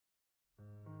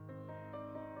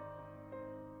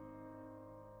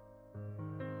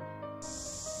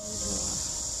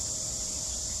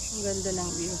Ang ganda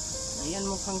ng view. Ayan,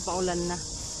 mukhang paulan na.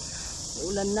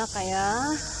 Ulan na kaya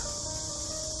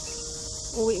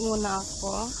uwi muna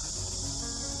ako.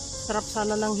 Sarap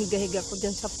sana ng higa-higa ko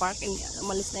dyan sa park.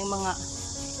 Umalis na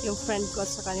yung friend ko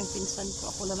at saka yung pinsan ko.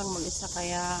 Ako na lang mag-isa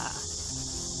kaya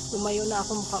tumayo na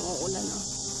ako, mukhang uulan. Oh.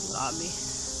 Grabe.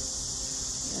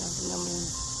 Grabe naman.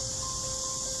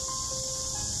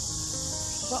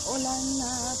 Paulan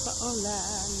na, paulan,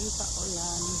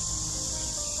 paulan.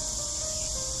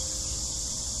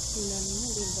 Tingnan mo,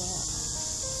 diba?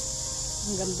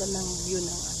 Ang ganda ng view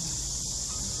ng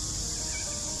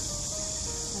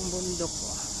bundok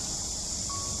ko.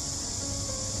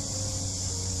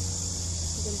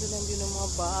 Ang ganda ng view ng mga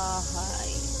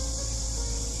bahay.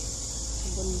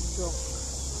 Bundok.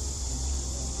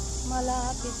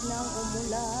 Malapit nang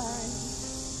umulan.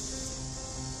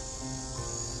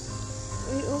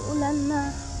 Uy, uulan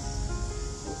na.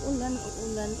 Uulan,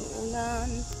 uulan,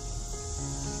 uulan.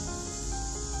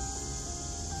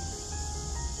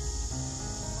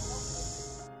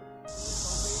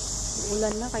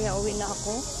 Ulan na kaya uwi na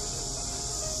ako.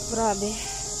 Grabe.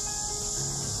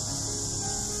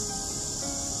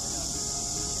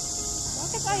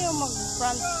 Bakit ayaw mag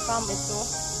front cam ito?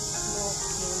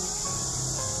 Okay.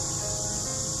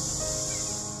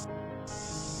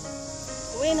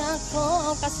 Uwi na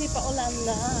ako kasi paulan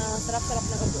na. Sarap-sarap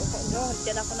na upo-upo doon.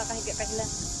 Diyan ako nakahiga kahila.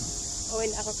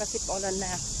 Uwi na ako kasi paulan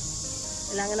na.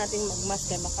 Kailangan natin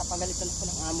magmask kaya baka pagalitan ako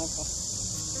ng amo ko.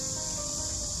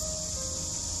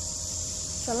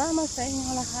 Salamat sa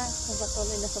inyong lahat sa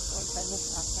patuloy na suporta niyo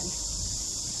sa akin.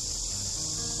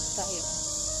 Tayo.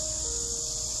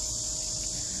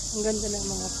 Ang ganda ng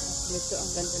mga dito.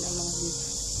 Ang ganda ng mga dito.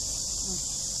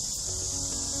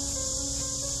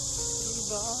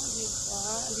 Diba?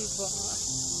 Diba? Diba?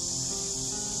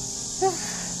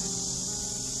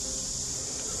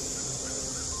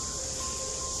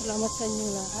 Salamat sa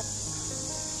inyong lahat.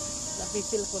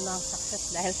 Napipil ko na ang success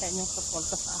dahil sa inyong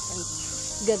suporta sa akin.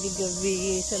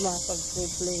 Gabi-gabi sa mga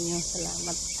pag-play nyo.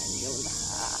 Salamat sa inyo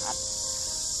lahat.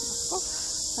 Ako,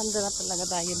 sanda na talaga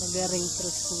tayo nag-ring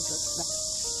through na.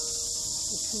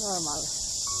 It's normal.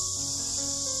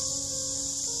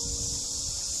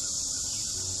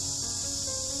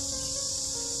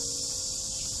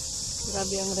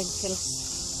 Grabe ang wrinkles.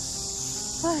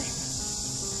 Ay.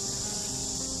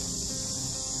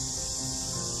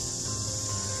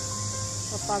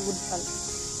 Kapagod pala.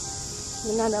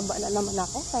 Nananaba na naman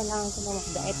ako. Kailangan ko na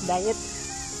mag-diet.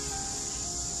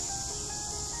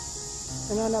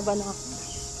 Nananaba na ako.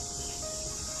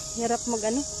 Hirap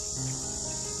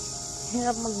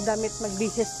hirap magdamit,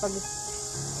 mag-bises pag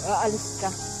aalis ka.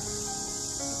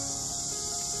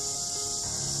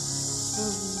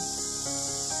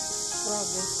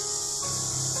 Grabe.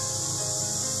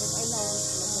 Kailangan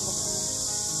ko na mag-diet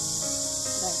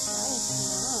na.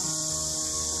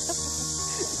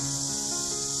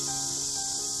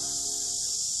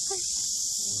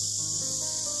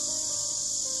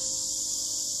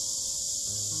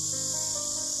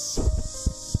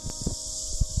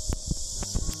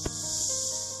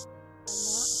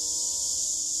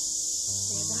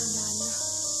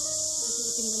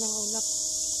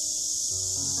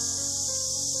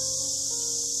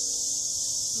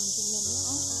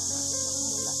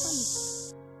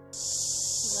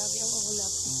 Grabe ang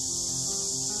ulap.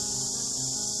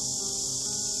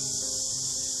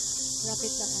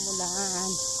 Lapit na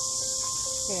umulan.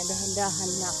 Kaya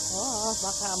dahan-dahan na ako.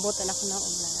 Baka abutan ako ng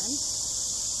ulan.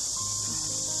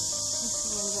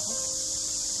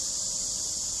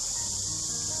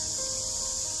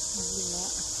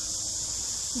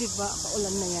 Diba?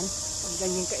 Paulan na yan. Pag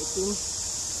ganyan kaitim.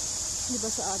 Diba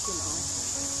sa atin, oh.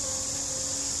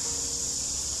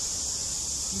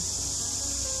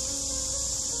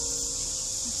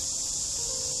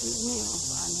 Ano yung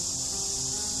paano?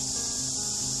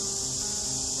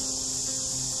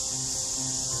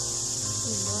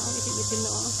 Diba? Ang itim-itim na,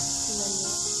 oh. Tingnan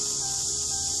nyo.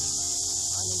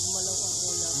 Ano gumalaw ang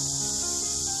ulam.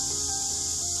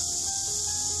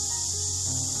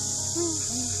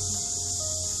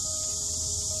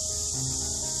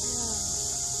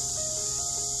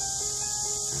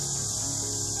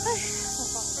 Ay,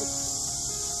 napakot.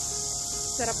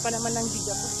 Sarap pa naman ng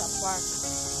higa ko sa park.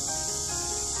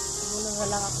 Muna na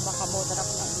lang ako, baka motor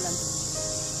ako ng ulan.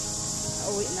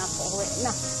 Uwi na ako, uwi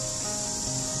na.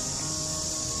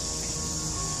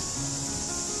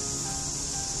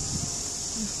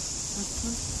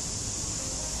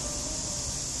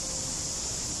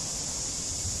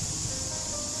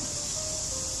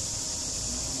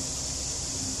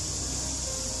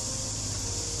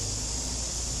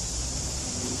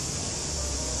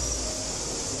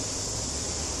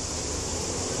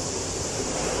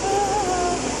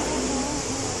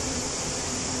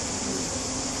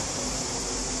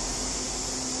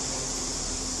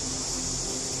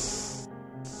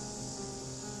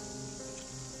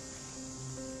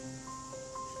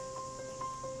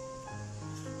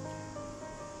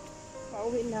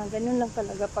 pauwi na. Ganun lang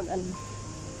talaga pag ano,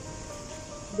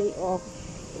 day off.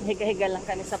 Higa-higa lang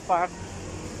kami sa park.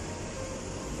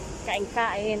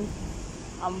 Kain-kain.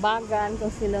 Ambagan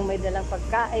kung sinong may dalang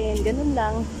pagkain. Ganun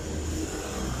lang.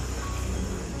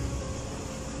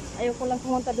 Ayoko lang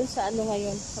pumunta dun sa ano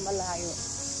ngayon, sa malayo.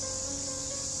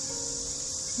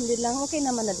 Hindi lang, okay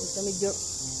naman na dito. Medyo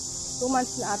 2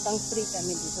 months na atang free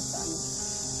kami dito sa ano,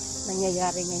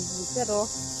 nangyayari ngayon. Pero,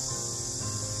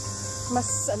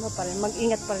 mas ano pa rin,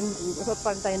 mag-ingat pa rin. Usot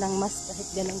pa rin tayo ng mask kahit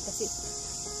ganun kasi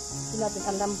hindi natin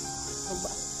alam.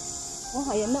 Oh,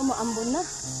 ayan na, umaambon na.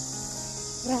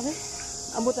 Grabe,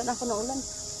 abutan ako ng ulan.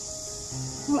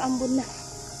 Umaambon na.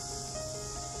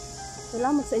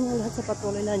 Salamat sa inyo lahat sa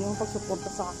patuloy na inyong pagsuporta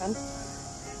sa akin.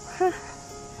 Ha!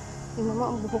 Yung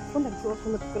mama, ang buhok ko,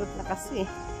 nagsuot-kulot-kulot na kasi.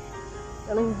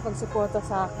 Talagang yung pagsuporta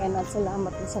sa akin at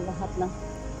salamat din sa lahat ng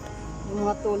yung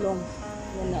mga tulong.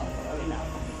 Yan na, pauwi na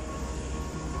ako.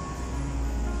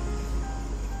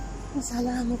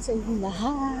 Salamat sa inyong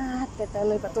lahat.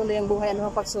 Patuloy ang buhay.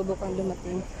 Ano ang pagsubok ang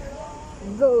dumating.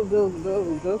 Go, go, go.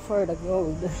 Go for the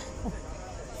gold.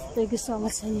 Thank you so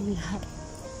much sa inyong lahat.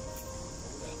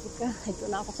 Ito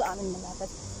na ako sa amin malapit.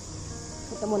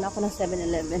 Ito muna ako ng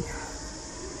 7-Eleven.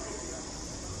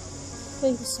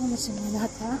 Thank you so much sa mga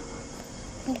lahat, ha?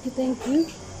 Thank you, thank you.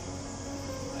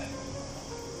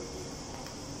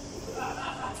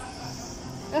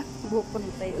 Buhok ko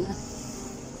na tayo na.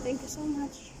 Thank you so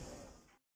much.